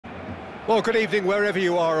Well, good evening wherever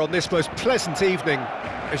you are on this most pleasant evening.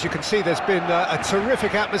 As you can see, there's been a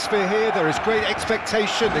terrific atmosphere here. There is great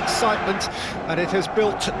expectation, excitement, and it has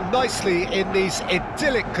built nicely in these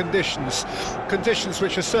idyllic conditions. Conditions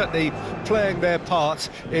which are certainly playing their part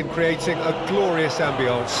in creating a glorious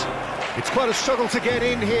ambience. It's quite a struggle to get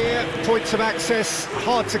in here, points of access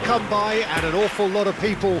hard to come by, and an awful lot of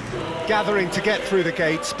people gathering to get through the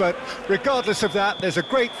gates, but regardless of that, there's a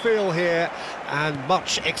great feel here and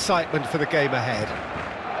much excitement for the game ahead.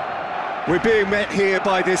 We're being met here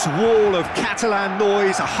by this wall of Catalan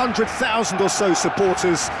noise, 100,000 or so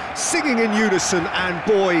supporters singing in unison, and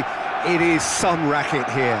boy, it is some racket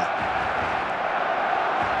here.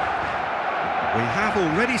 We have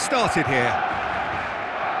already started here.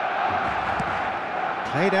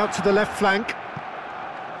 Played out to the left flank.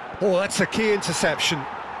 Oh, that's a key interception.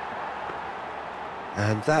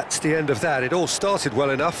 And that's the end of that. It all started well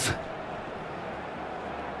enough.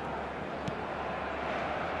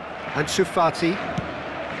 Ansu Fati.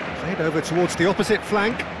 Played over towards the opposite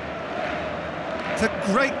flank. It's a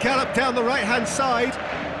great gallop down the right-hand side.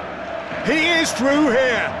 He is through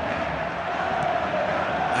here.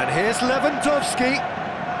 And here's Lewandowski.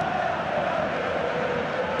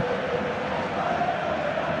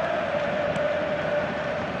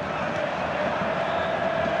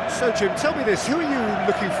 So, Jim, tell me this, who are you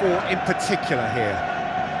looking for in particular here?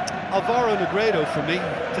 Alvaro Negredo for me.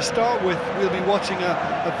 To start with, we'll be watching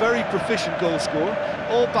a very proficient goal scorer,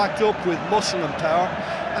 all backed up with muscle and power,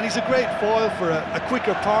 and he's a great foil for a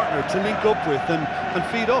quicker partner to link up with and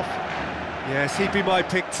feed off. Yes, he'd be my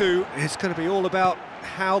pick too. It's going to be all about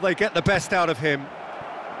how they get the best out of him.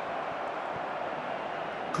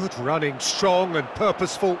 Good running, strong and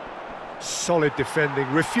purposeful. Solid defending,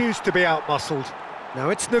 refused to be out-muscled. Now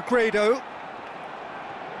it's Negredo.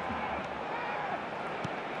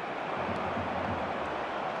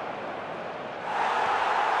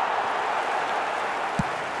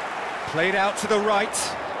 Played out to the right.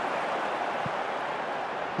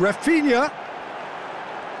 Rafinha.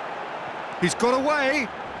 He's got away.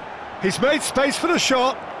 He's made space for the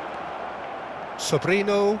shot.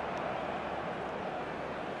 Sobrino.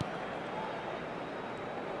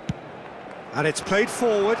 And it's played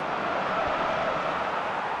forward.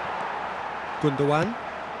 Gundogan.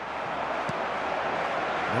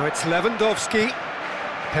 Now it's Lewandowski.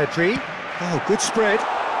 Pedri. Oh, good spread.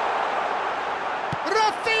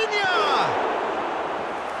 Rafinha!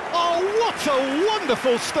 Oh, what a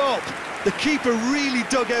wonderful stop! The keeper really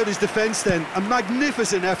dug out his defence then. A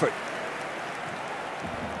magnificent effort.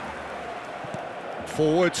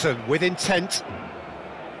 Forwards and with intent.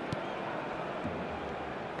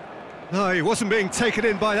 No, he wasn't being taken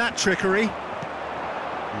in by that trickery.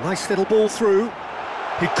 Nice little ball through.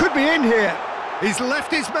 He could be in here. He's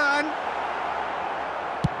left his man.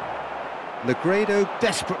 Negredo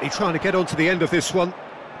desperately trying to get onto the end of this one.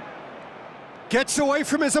 Gets away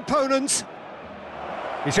from his opponent.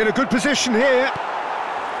 He's in a good position here.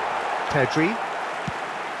 Pedri.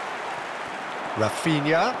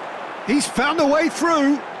 Rafinha. He's found a way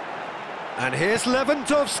through. And here's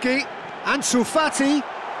Lewandowski. Ansu Fati.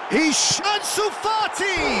 Ansu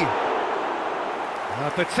Fati! A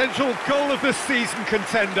potential goal of the season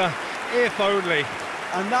contender, if only.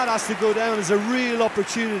 And that has to go down as a real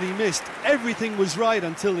opportunity missed. Everything was right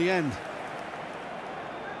until the end.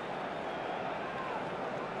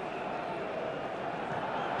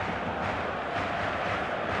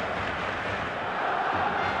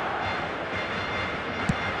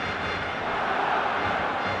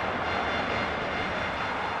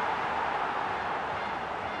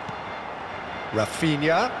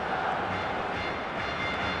 Rafinha.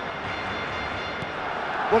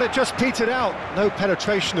 Well, it just petered out. No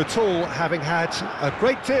penetration at all, having had a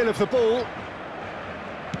great deal of the ball.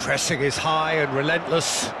 Pressing is high and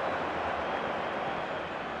relentless.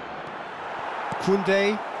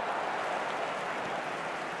 Koundé.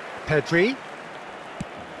 Pedri.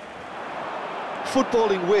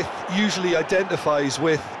 Footballing width usually identifies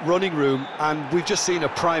with running room, and we've just seen a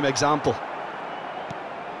prime example.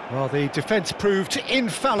 Well, the defence proved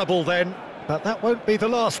infallible then, but that won't be the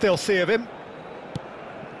last they'll see of him.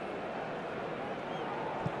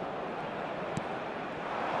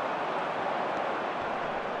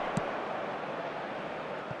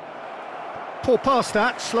 Poor pass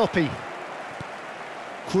that, sloppy.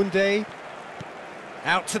 Koundé.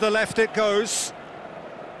 Out to the left it goes.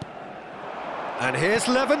 And here's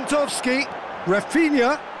Lewandowski.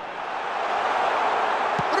 Rafinha.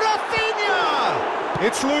 Rafinha!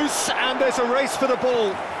 It's loose and there's a race for the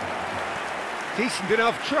ball. Decent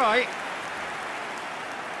enough try.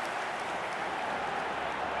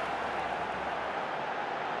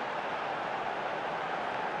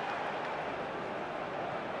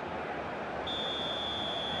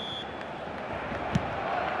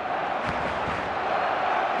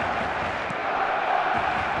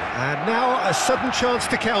 a sudden chance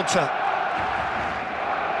to counter.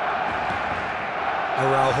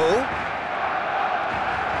 Araujo.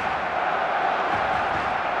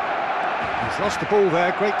 He's lost the ball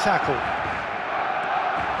there, great tackle.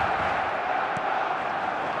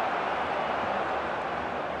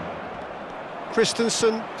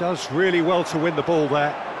 Christensen does really well to win the ball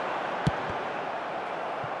there.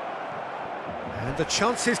 And the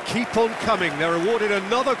chances keep on coming. They're awarded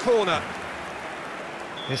another corner.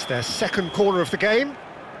 It's their second corner of the game.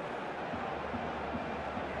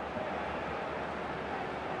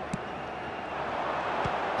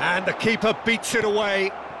 And the keeper beats it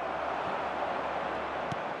away.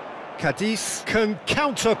 Cádiz can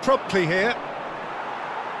counter promptly here.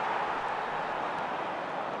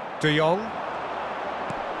 De Jong.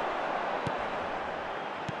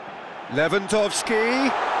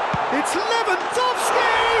 Lewandowski. It's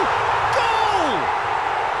Lewandowski! Goal!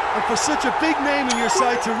 And for such a big name in your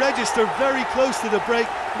side to register very close to the break,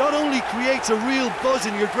 not only creates a real buzz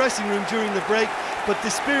in your dressing room during the break, but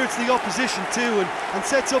dispirits the opposition too, and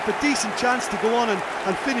sets up a decent chance to go on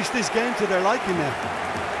and finish this game to their liking now.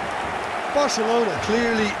 Barcelona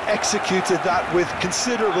clearly executed that with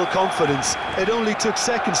considerable confidence. It only took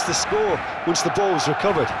seconds to score once the ball was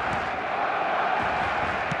recovered.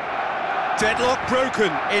 Deadlock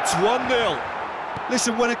broken, it's 1-0.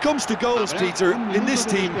 Listen, when it comes to goals, Peter, in this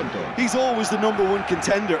team, he's always the #1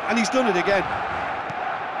 contender, and he's done it again.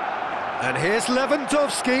 And here's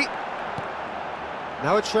Lewandowski.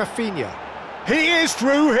 Now it's Rafinha. He is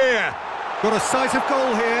through here. Got a sight of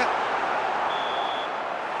goal here.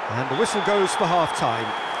 And the whistle goes for half-time.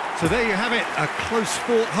 So there you have it, a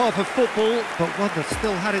close-fought half of football, but one that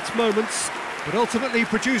still had its moments, but ultimately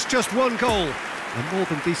produced just one goal. A more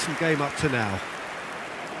than decent game up to now.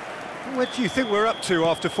 What do you think we're up to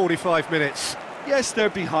after 45 minutes? Yes, they're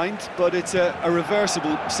behind, but it's a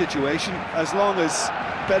reversible situation. As long as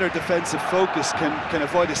better defensive focus can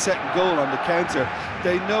avoid a second goal on the counter,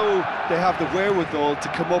 they know they have the wherewithal to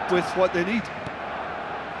come up with what they need.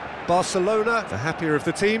 Barcelona, the happier of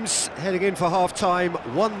the teams, heading in for half-time,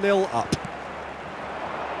 1-0 up.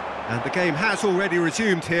 And the game has already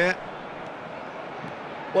resumed here.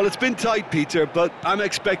 Well, it's been tight, Peter, but I'm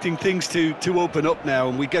expecting things to open up now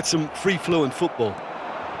and we get some free-flowing football.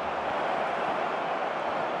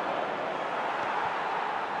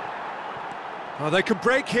 Oh, they can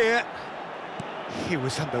break here. He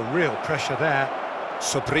was under real pressure there.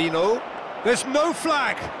 Sobrino. There's no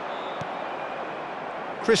flag.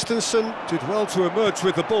 Christensen did well to emerge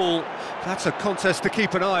with the ball. That's a contest to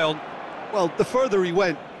keep an eye on. Well, the further he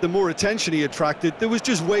went, the more attention he attracted. There was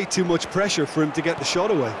just way too much pressure for him to get the shot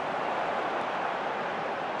away.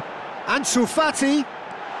 Ansu Fati.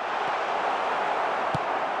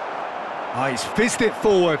 Ah, he's fizzed it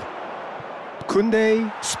forward. Koundé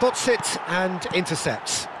spots it and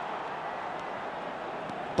intercepts.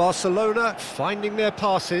 Barcelona finding their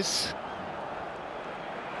passes.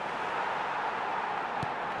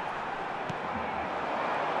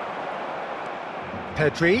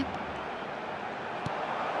 Pedri.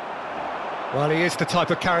 Well, he is the type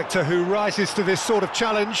of character who rises to this sort of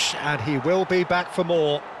challenge, and he will be back for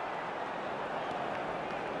more.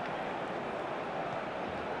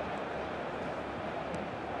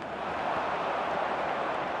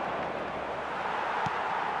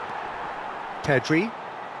 Pedri.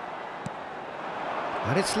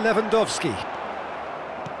 And it's Lewandowski.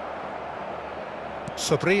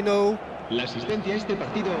 Sobrino.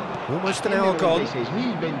 Almost an hour gone.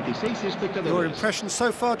 Your impression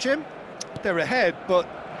so far, Jim? They're ahead, but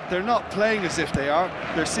they're not playing as if they are.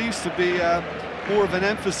 There seems to be more of an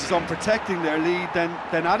emphasis on protecting their lead than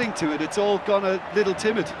adding to it. It's all gone a little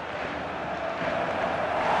timid.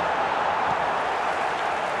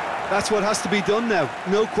 That's what has to be done now,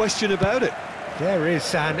 no question about it. There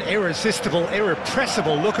is an irresistible,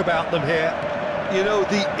 irrepressible look about them here. You know,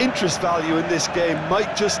 the interest value in this game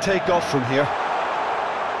might just take off from here.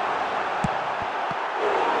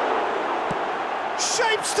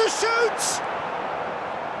 Shapes to shoot!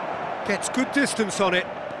 Gets good distance on it.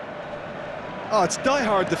 Oh, it's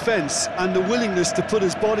die-hard defence and the willingness to put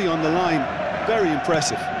his body on the line. Very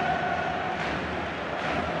impressive.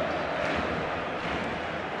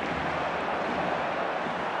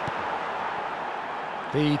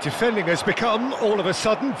 The defending has become, all of a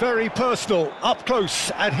sudden, very personal, up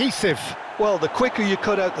close, adhesive. Well, the quicker you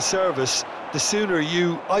cut out the service, the sooner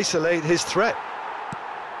you isolate his threat.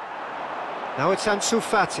 Now it's Ansu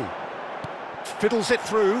Fati. Fiddles it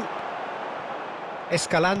through.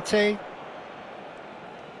 Escalante.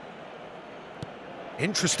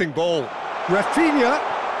 Interesting ball. Rafinha.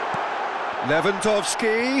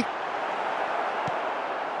 Lewandowski.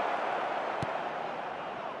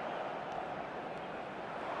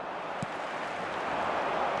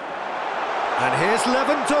 And here's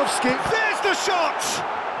Lewandowski. There's the shot!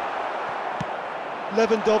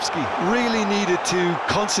 Lewandowski really needed to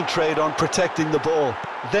concentrate on protecting the ball.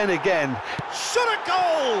 Then again, shot a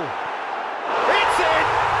goal! It's in!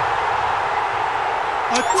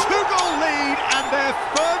 A 2-goal lead, and they're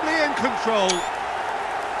firmly in control.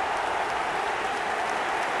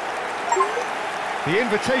 The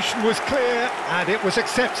invitation was clear, and it was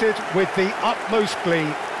accepted with the utmost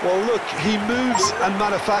glee. Well, look, he moves and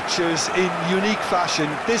manufactures in unique fashion.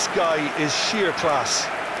 This guy is sheer class.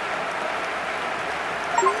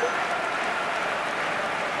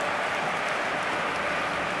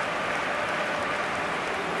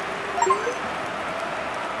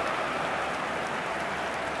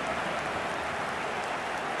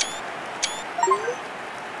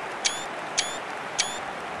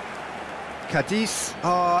 Cádiz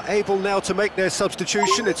are able now to make their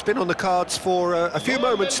substitution. It's been on the cards for a few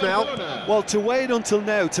moments now. Well, to wait until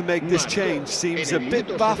now to make this change seems a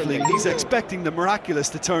bit baffling. He's expecting the miraculous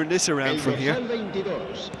to turn this around from here.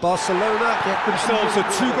 Barcelona get themselves a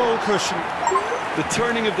 2-goal cushion. The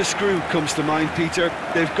turning of the screw comes to mind, Peter.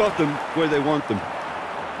 They've got them where they want them.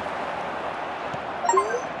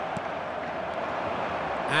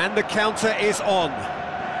 And the counter is on.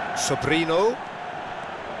 Sobrino.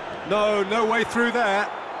 No way through there.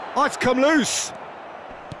 Oh, it's come loose.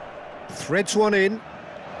 Threads one in.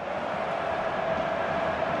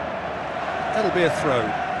 That'll be a throw.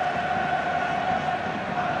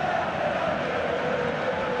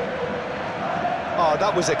 Oh,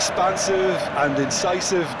 that was expansive and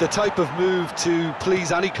incisive, the type of move to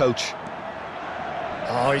please any coach.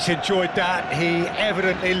 Oh, he's enjoyed that. He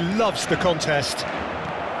evidently loves the contest.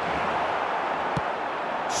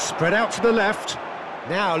 Spread out to the left.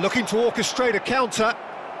 Now looking to orchestrate a counter.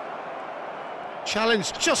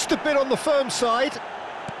 Challenged just a bit on the firm side.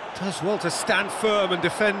 Does well to stand firm and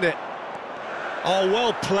defend it. Oh,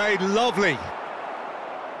 well played, lovely.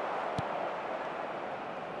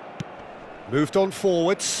 Moved on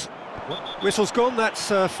forwards. Whistle's gone, that's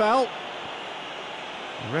foul.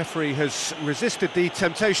 The referee has resisted the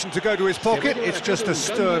temptation to go to his pocket. It's just a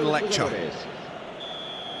stern lecture.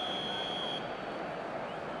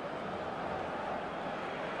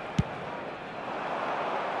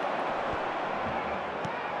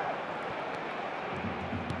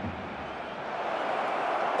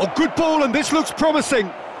 Oh, good ball, and this looks promising.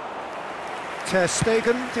 Ter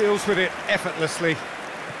Stegen deals with it effortlessly.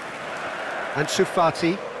 And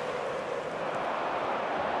Fati.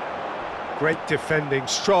 Great defending,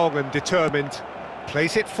 strong and determined.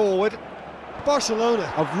 Plays it forward. Barcelona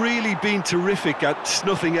have really been terrific at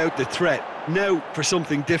snuffing out the threat. Now for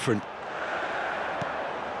something different.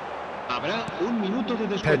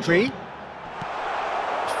 Pedri.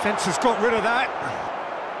 Defence has got rid of that.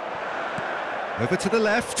 Over to the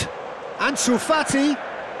left. And Fati.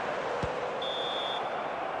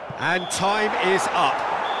 And time is up.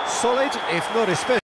 Solid, if not especially.